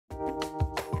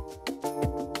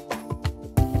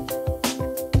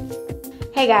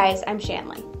Hey guys, I'm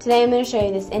Shanley. Today I'm going to show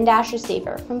you this in-dash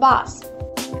receiver from Boss.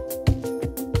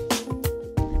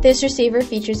 This receiver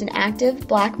features an active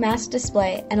black mask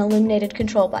display and illuminated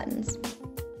control buttons.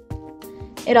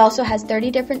 It also has 30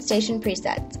 different station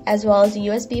presets, as well as a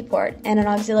USB port and an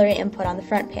auxiliary input on the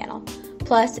front panel.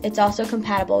 Plus, it's also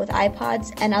compatible with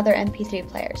iPods and other MP3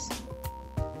 players.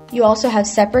 You also have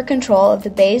separate control of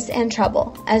the bass and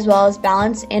treble, as well as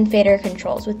balance and fader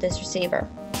controls with this receiver.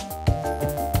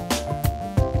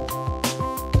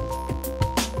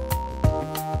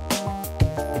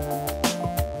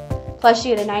 Plus,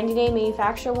 you get a 90-day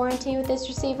manufacturer warranty with this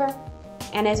receiver.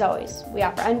 And as always, we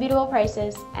offer unbeatable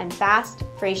prices and fast,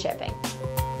 free shipping.